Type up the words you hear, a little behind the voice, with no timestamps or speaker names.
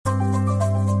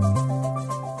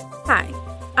Hi,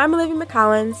 I'm Olivia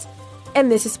McCollins,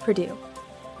 and this is Purdue,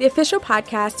 the official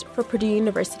podcast for Purdue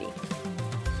University.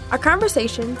 Our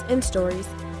conversations and stories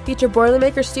feature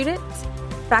Boilermaker students,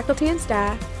 faculty and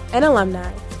staff, and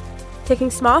alumni taking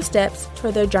small steps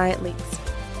toward their giant leaps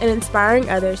and inspiring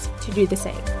others to do the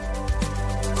same.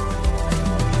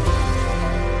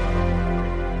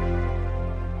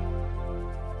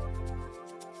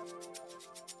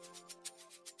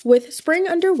 With spring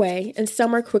underway and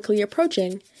summer quickly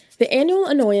approaching, the annual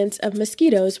annoyance of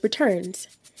mosquitoes returns.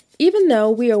 Even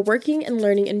though we are working and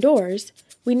learning indoors,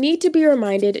 we need to be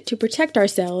reminded to protect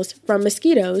ourselves from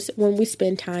mosquitoes when we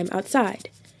spend time outside.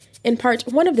 In part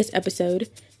 1 of this episode,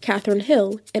 Catherine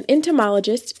Hill, an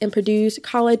entomologist in Purdue's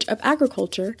College of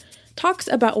Agriculture, talks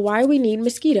about why we need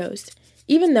mosquitoes,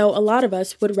 even though a lot of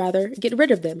us would rather get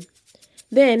rid of them.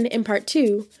 Then, in part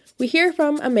 2, we hear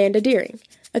from Amanda Deering,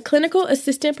 a clinical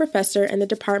assistant professor in the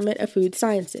Department of Food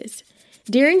Sciences.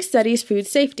 Deering studies food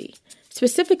safety,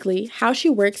 specifically how she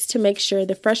works to make sure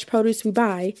the fresh produce we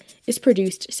buy is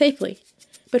produced safely.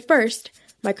 But first,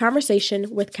 my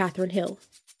conversation with Catherine Hill.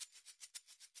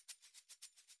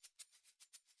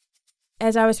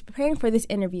 As I was preparing for this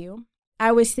interview,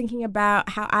 I was thinking about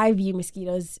how I view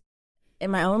mosquitoes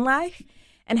in my own life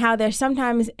and how they're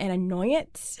sometimes an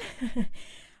annoyance.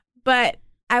 But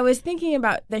I was thinking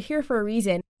about they're here for a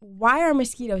reason. Why are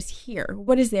mosquitoes here?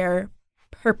 What is their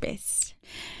purpose?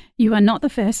 You are not the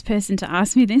first person to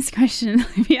ask me this question,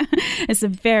 Olivia. It's a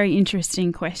very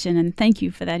interesting question, and thank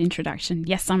you for that introduction.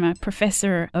 Yes, I'm a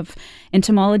professor of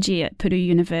entomology at Purdue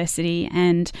University,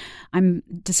 and I'm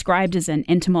described as an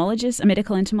entomologist, a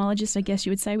medical entomologist, I guess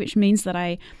you would say, which means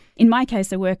that in my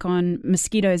case, I work on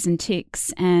mosquitoes and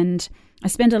ticks, and I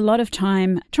spend a lot of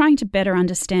time trying to better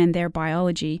understand their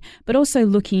biology, but also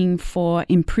looking for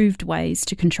improved ways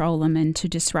to control them and to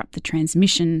disrupt the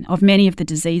transmission of many of the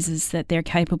diseases that they're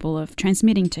capable of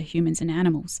transmitting to humans and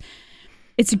animals.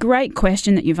 It's a great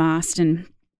question that you've asked, and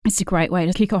it's a great way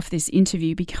to kick off this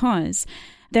interview because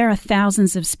there are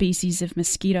thousands of species of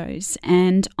mosquitoes,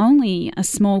 and only a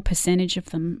small percentage of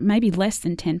them, maybe less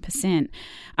than 10%,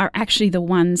 are actually the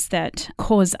ones that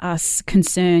cause us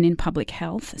concern in public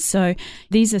health. So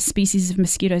these are species of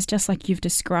mosquitoes, just like you've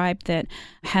described, that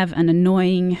have an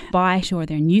annoying bite, or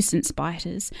they're nuisance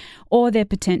biters, or they're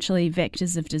potentially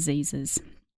vectors of diseases.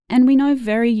 And we know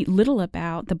very little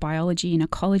about the biology and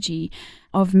ecology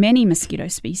of many mosquito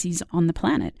species on the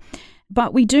planet.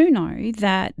 But we do know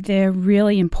that they're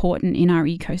really important in our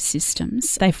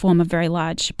ecosystems. They form a very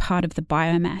large part of the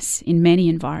biomass in many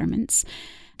environments.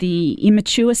 The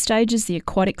immature stages, the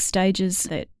aquatic stages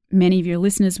that many of your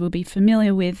listeners will be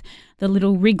familiar with, the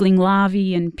little wriggling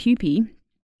larvae and pupae,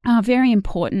 are very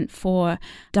important for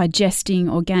digesting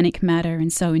organic matter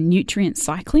and so in nutrient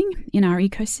cycling in our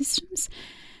ecosystems.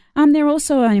 They're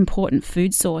also an important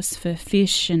food source for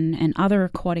fish and other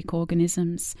aquatic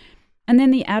organisms. And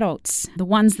then the adults, the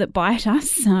ones that bite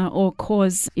us or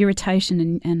cause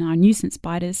irritation and are nuisance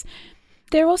biters,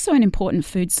 they're also an important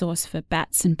food source for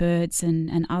bats and birds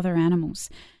and other animals.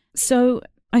 So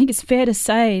I think it's fair to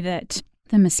say that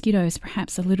the mosquito is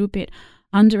perhaps a little bit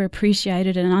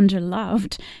underappreciated and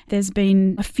underloved. There's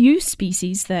been a few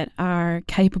species that are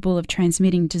capable of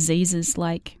transmitting diseases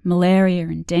like malaria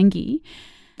and dengue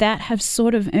that have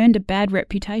sort of earned a bad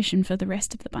reputation for the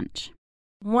rest of the bunch.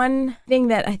 One thing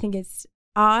that I think is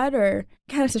odd or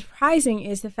kind of surprising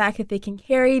is the fact that they can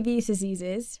carry these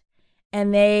diseases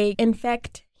and they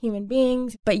infect human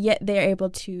beings, but yet they're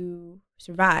able to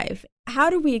survive.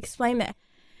 How do we explain that?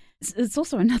 It's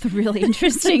also another really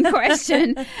interesting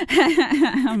question.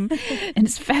 And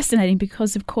it's fascinating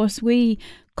because, of course, we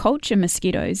culture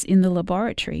mosquitoes in the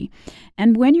laboratory.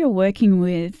 And when you're working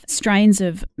with strains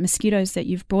of mosquitoes that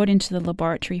you've brought into the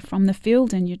laboratory from the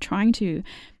field and you're trying to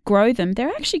grow them, they're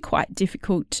actually quite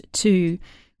difficult to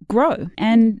grow.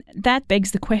 And that begs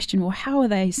the question, well, how are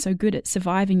they so good at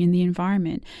surviving in the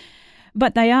environment?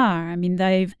 But they are. I mean,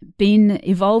 they've been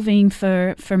evolving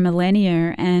for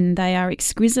millennia, and they are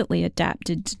exquisitely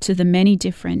adapted to the many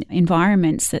different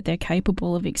environments that they're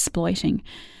capable of exploiting.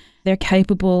 They're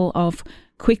capable of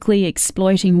quickly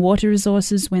exploiting water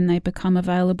resources when they become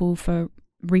available for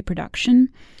reproduction.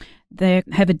 They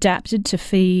have adapted to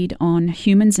feed on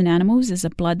humans and animals as a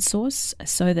blood source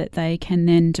so that they can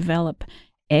then develop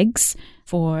eggs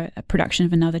for production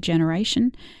of another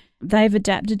generation. They've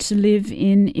adapted to live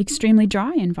in extremely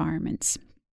dry environments.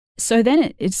 So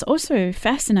then it's also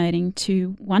fascinating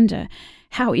to wonder,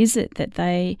 how is it that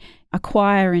they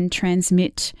acquire and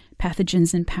transmit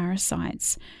pathogens and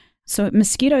parasites? So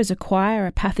mosquitoes acquire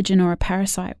a pathogen or a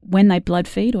parasite when they blood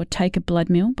feed or take a blood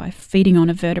meal by feeding on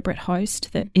a vertebrate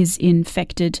host that is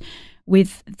infected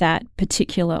with that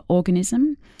particular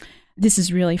organism. This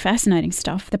is really fascinating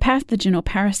stuff. The pathogen or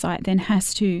parasite then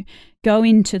has to go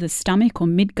into the stomach or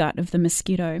midgut of the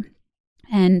mosquito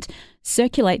and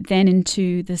circulate then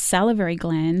into the salivary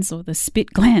glands or the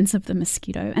spit glands of the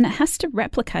mosquito, and it has to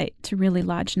replicate to really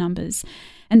large numbers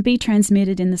and be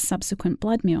transmitted in the subsequent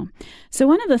blood meal. So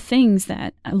one of the things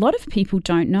that a lot of people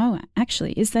don't know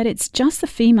actually is that it's just the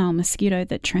female mosquito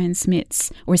that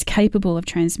transmits or is capable of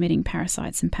transmitting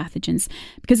parasites and pathogens,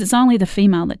 because it's only the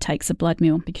female that takes a blood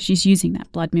meal because she's using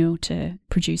that blood meal to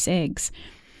produce eggs.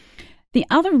 The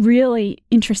other really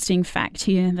interesting fact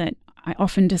here that I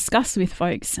often discuss with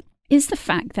folks is the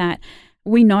fact that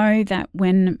we know that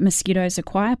when mosquitoes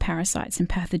acquire parasites and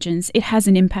pathogens, it has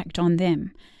an impact on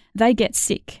them. They get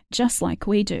sick just like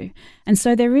we do. And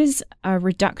so there is a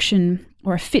reduction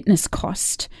or a fitness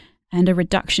cost and a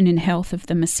reduction in health of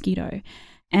the mosquito.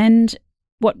 And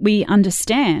what we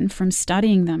understand from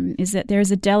studying them is that there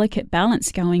is a delicate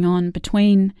balance going on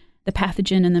between the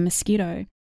pathogen and the mosquito.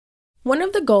 One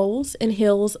of the goals in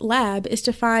Hill's lab is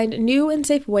to find new and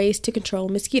safe ways to control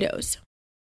mosquitoes.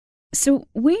 So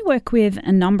we work with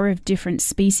a number of different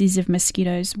species of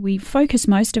mosquitoes. We focus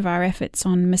most of our efforts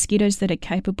on mosquitoes that are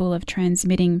capable of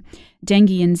transmitting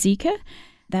dengue and Zika.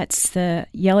 That's the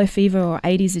yellow fever or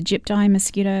Aedes aegypti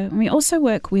mosquito. And we also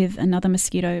work with another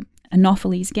mosquito,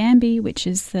 Anopheles gambiae, which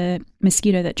is the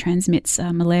mosquito that transmits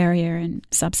malaria in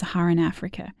sub-Saharan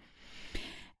Africa.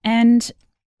 And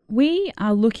we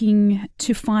are looking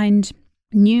to find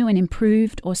new and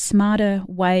improved or smarter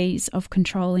ways of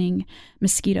controlling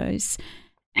mosquitoes.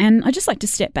 And I'd just like to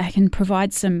step back and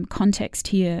provide some context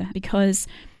here, because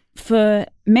for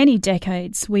many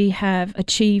decades we have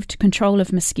achieved control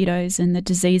of mosquitoes and the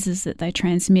diseases that they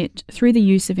transmit through the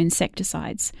use of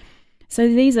insecticides. So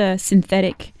these are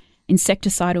synthetic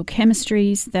insecticidal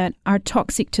chemistries that are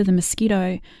toxic to the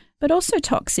mosquito, but also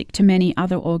toxic to many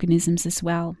other organisms as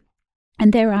well.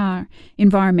 And there are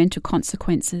environmental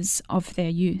consequences of their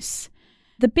use.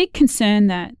 The big concern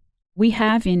that we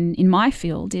have in my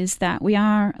field is that we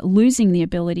are losing the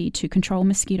ability to control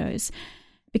mosquitoes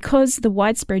because the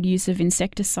widespread use of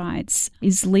insecticides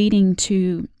is leading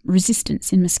to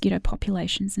resistance in mosquito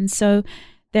populations. And so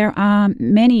there are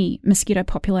many mosquito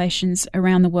populations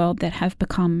around the world that have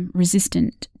become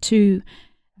resistant to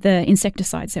the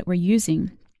insecticides that we're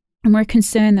using. And we're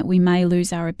concerned that we may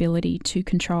lose our ability to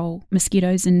control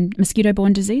mosquitoes and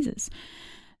mosquito-borne diseases.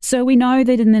 So we know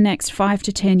that in the next 5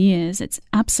 to 10 years, it's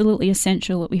absolutely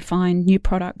essential that we find new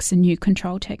products and new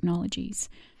control technologies.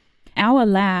 Our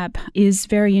lab is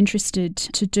very interested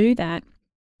to do that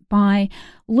by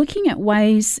looking at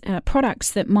ways,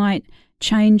 products that might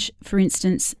change, for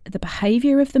instance, the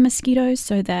behaviour of the mosquitoes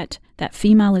so that that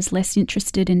female is less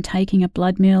interested in taking a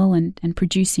blood meal and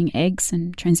producing eggs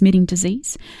and transmitting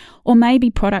disease, or maybe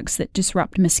products that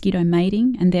disrupt mosquito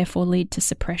mating and therefore lead to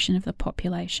suppression of the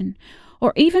population,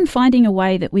 or even finding a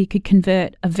way that we could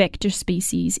convert a vector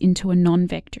species into a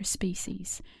non-vector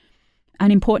species.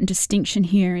 An important distinction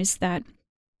here is that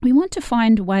we want to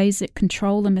find ways that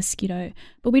control the mosquito,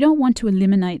 but we don't want to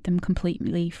eliminate them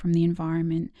completely from the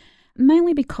environment,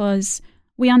 mainly because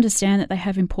we understand that they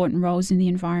have important roles in the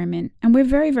environment, and we're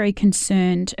very, very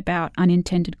concerned about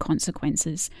unintended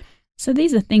consequences. So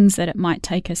these are things that it might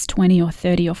take us 20 or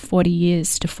 30 or 40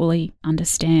 years to fully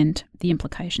understand the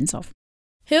implications of.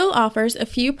 Hill offers a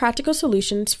few practical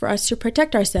solutions for us to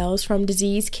protect ourselves from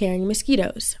disease-carrying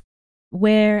mosquitoes.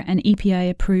 Wear an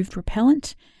EPA-approved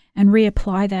repellent and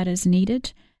reapply that as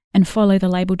needed, and follow the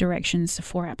label directions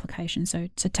for application. So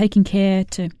taking care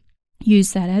to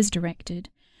use that as directed.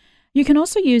 You can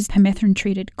also use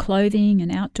permethrin-treated clothing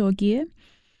and outdoor gear.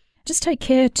 Just take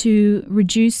care to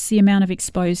reduce the amount of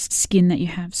exposed skin that you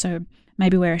have. So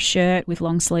maybe wear a shirt with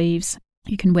long sleeves.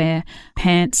 You can wear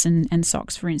pants and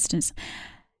socks, for instance.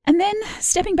 And then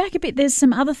stepping back a bit, there's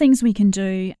some other things we can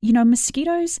do. You know,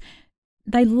 mosquitoes,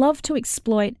 they love to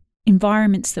exploit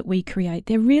environments that we create.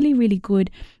 They're really, really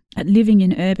good at living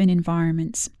in urban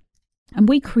environments. And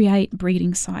we create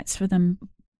breeding sites for them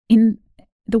in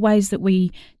the ways that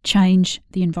we change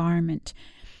the environment.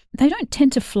 They don't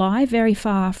tend to fly very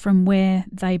far from where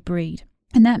they breed.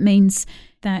 And that means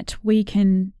that we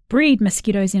can breed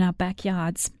mosquitoes in our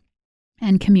backyards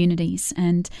and communities.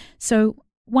 And so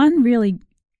one really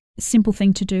simple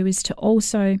thing to do is to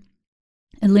also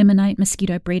eliminate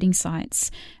mosquito breeding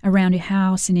sites around your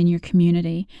house and in your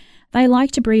community. They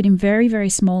like to breed in very, very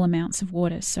small amounts of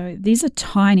water. So these are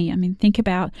tiny. I mean, think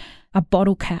about a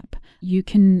bottle cap. You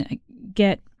can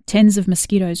get tens of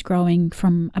mosquitoes growing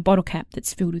from a bottle cap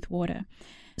that's filled with water.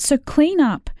 So clean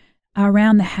up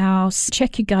around the house,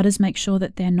 check your gutters, make sure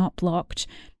that they're not blocked.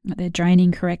 that they're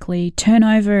draining correctly, turn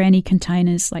over any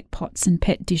containers like pots and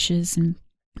pet dishes and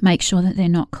make sure that they're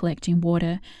not collecting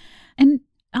water. And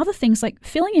other things like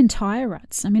filling in tire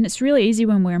ruts. I mean, it's really easy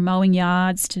when we're mowing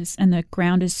yards and the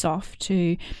ground is soft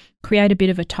to create a bit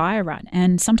of a tire rut.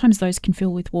 And sometimes those can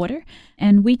fill with water,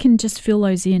 and we can just fill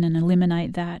those in and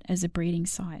eliminate that as a breeding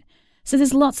site. So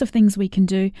there's lots of things we can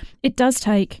do. It does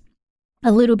take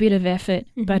a little bit of effort,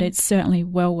 but it's certainly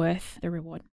well worth the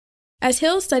reward. As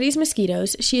Hill studies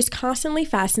mosquitoes, she is constantly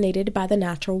fascinated by the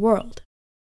natural world.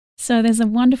 So there's a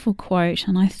wonderful quote,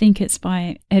 and I think it's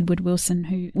by Edward Wilson,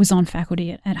 who was on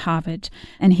faculty at Harvard,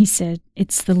 and he said,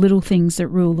 "It's the little things that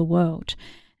rule the world."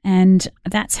 And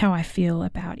that's how I feel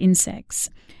about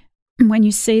insects. When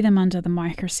you see them under the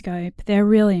microscope, they're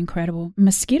really incredible.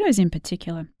 Mosquitoes in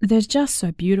particular, they're just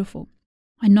so beautiful.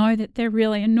 I know that they're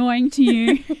really annoying to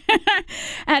you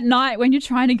at night when you're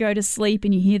trying to go to sleep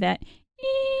and you hear that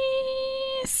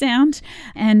sound,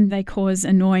 and they cause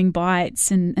annoying bites,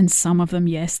 and some of them,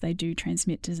 yes, they do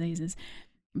transmit diseases.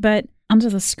 But under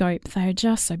the scope, they are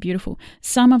just so beautiful.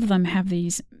 Some of them have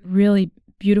these really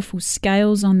beautiful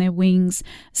scales on their wings.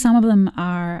 Some of them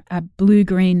are a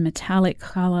blue-green metallic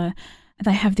colour.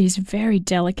 They have these very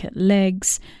delicate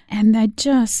legs, and they're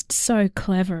just so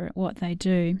clever at what they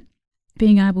do.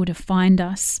 Being able to find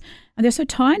us. They're so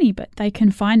tiny, but they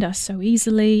can find us so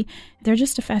easily. They're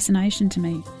just a fascination to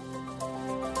me.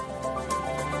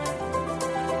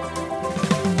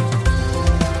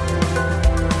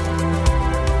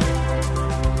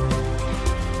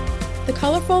 The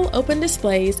colorful open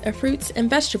displays of fruits and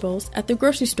vegetables at the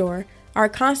grocery store are a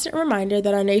constant reminder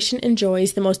that our nation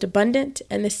enjoys the most abundant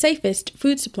and the safest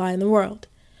food supply in the world.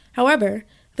 However,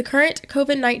 the current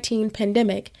COVID-19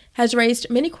 pandemic has raised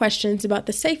many questions about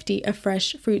the safety of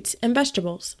fresh fruits and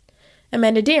vegetables.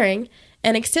 Amanda Deering,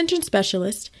 an extension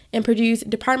specialist in Purdue's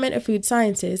Department of Food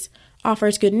Sciences,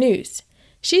 offers good news.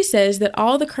 She says that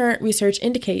all the current research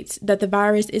indicates that the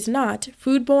virus is not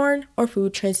foodborne or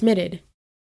food transmitted.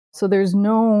 So there's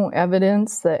no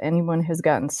evidence that anyone has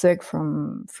gotten sick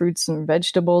from fruits and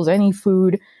vegetables, any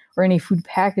food, or any food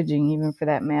packaging, even for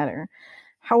that matter.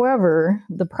 However,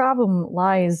 the problem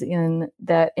lies in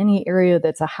that any area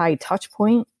that's a high touch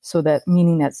point, so that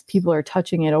meaning that people are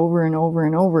touching it over and over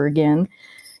and over again,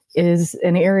 is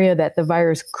an area that the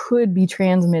virus could be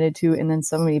transmitted to, and then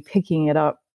somebody picking it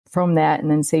up from that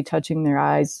and then, say, touching their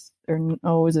eyes, their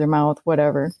nose, their mouth,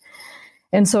 whatever.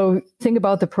 And so think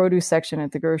about the produce section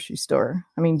at the grocery store.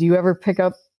 I mean, do you ever pick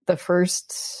up the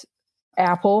first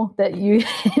apple that you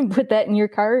put that in your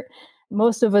cart?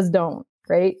 Most of us don't,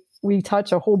 right? We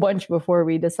touch a whole bunch before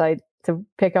we decide to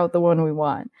pick out the one we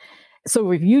want.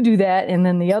 So if you do that and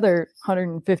then the other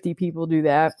 150 people do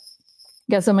that,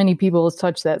 guess how many people has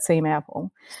touched that same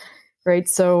apple, right?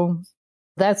 So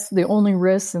that's the only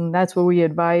risk, and that's what we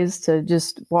advise, to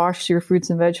just wash your fruits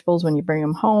and vegetables when you bring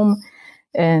them home,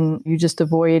 and you just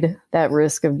avoid that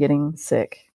risk of getting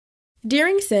sick.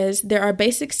 Deering says there are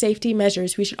basic safety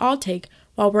measures we should all take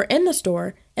while we're in the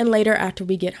store and later after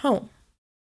we get home.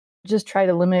 Just try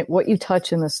to limit what you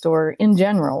touch in the store in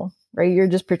general, right? You're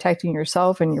just protecting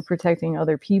yourself and you're protecting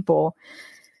other people.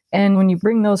 And when you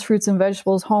bring those fruits and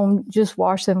vegetables home, just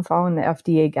wash them following the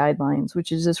FDA guidelines,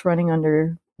 which is just running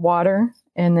under water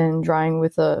and then drying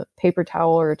with a paper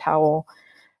towel or a towel.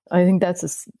 I think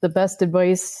that's the best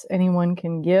advice anyone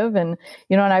can give. And,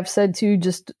 and I've said too,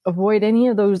 just avoid any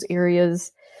of those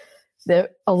areas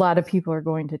that a lot of people are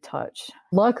going to touch.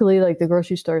 Luckily, like the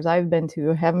grocery stores I've been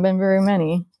to, haven't been very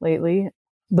many lately,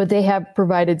 but they have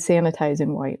provided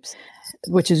sanitizing wipes,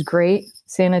 which is great.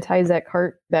 Sanitize that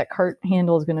cart. That cart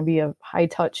handle is going to be a high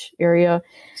touch area.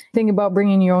 Think about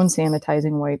bringing your own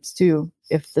sanitizing wipes too.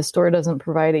 If the store doesn't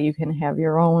provide it, you can have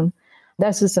your own.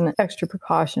 That's just an extra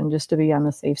precaution just to be on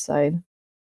the safe side.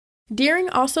 Deering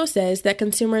also says that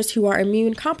consumers who are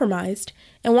immune compromised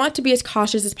and want to be as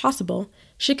cautious as possible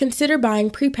should consider buying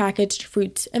prepackaged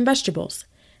fruits and vegetables.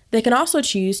 They can also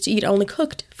choose to eat only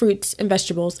cooked fruits and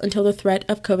vegetables until the threat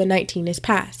of COVID-19 is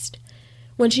past.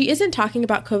 When she isn't talking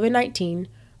about COVID-19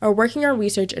 or working on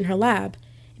research in her lab,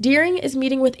 Deering is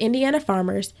meeting with Indiana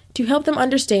farmers to help them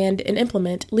understand and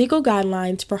implement legal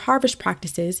guidelines for harvest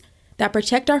practices that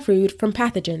protect our food from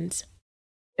pathogens.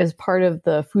 As part of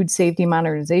the Food Safety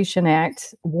Modernization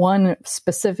Act, one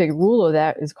specific rule of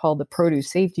that is called the Produce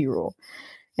Safety Rule.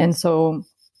 And so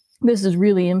this has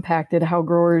really impacted how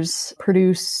growers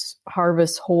produce,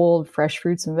 harvest, hold fresh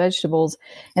fruits and vegetables.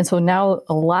 And so now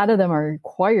a lot of them are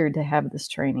required to have this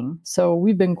training. So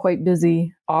we've been quite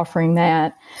busy offering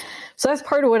that. So that's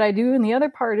part of what I do. And the other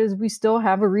part is we still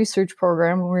have a research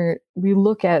program where we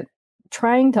look at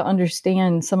trying to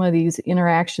understand some of these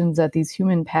interactions that these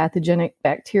human pathogenic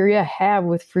bacteria have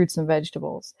with fruits and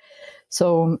vegetables.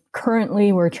 So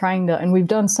currently we're trying to, and we've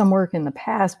done some work in the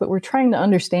past, but we're trying to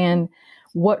understand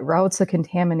what routes of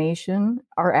contamination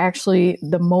are actually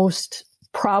the most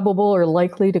probable or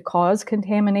likely to cause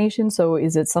contamination. So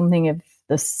is it something if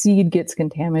the seed gets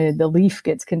contaminated, the leaf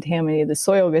gets contaminated, the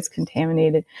soil gets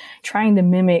contaminated, trying to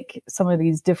mimic some of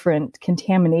these different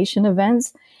contamination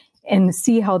events and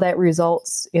see how that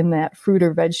results in that fruit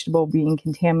or vegetable being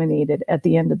contaminated at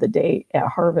the end of the day at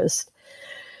harvest.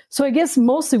 So I guess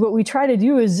mostly what we try to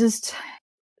do is just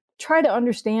try to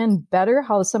understand better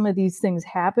how some of these things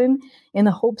happen in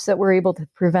the hopes that we're able to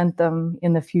prevent them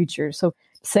in the future. So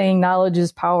saying knowledge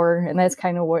is power, and that's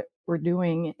kind of what we're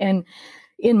doing. And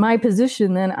in my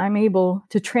position, then I'm able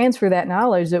to transfer that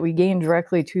knowledge that we gain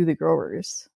directly to the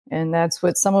growers. And that's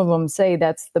what some of them say,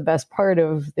 that's the best part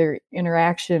of their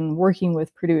interaction working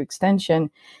with Purdue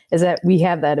Extension, is that we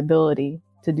have that ability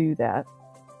to do that.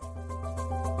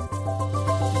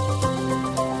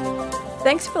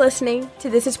 Thanks for listening to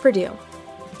This is Purdue.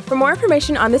 For more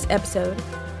information on this episode,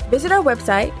 visit our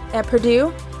website at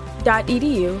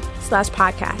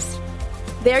purdue.edu/podcast.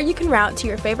 There you can route to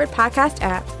your favorite podcast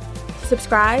app,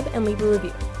 subscribe, and leave a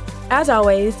review. As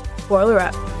always, boiler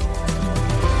up.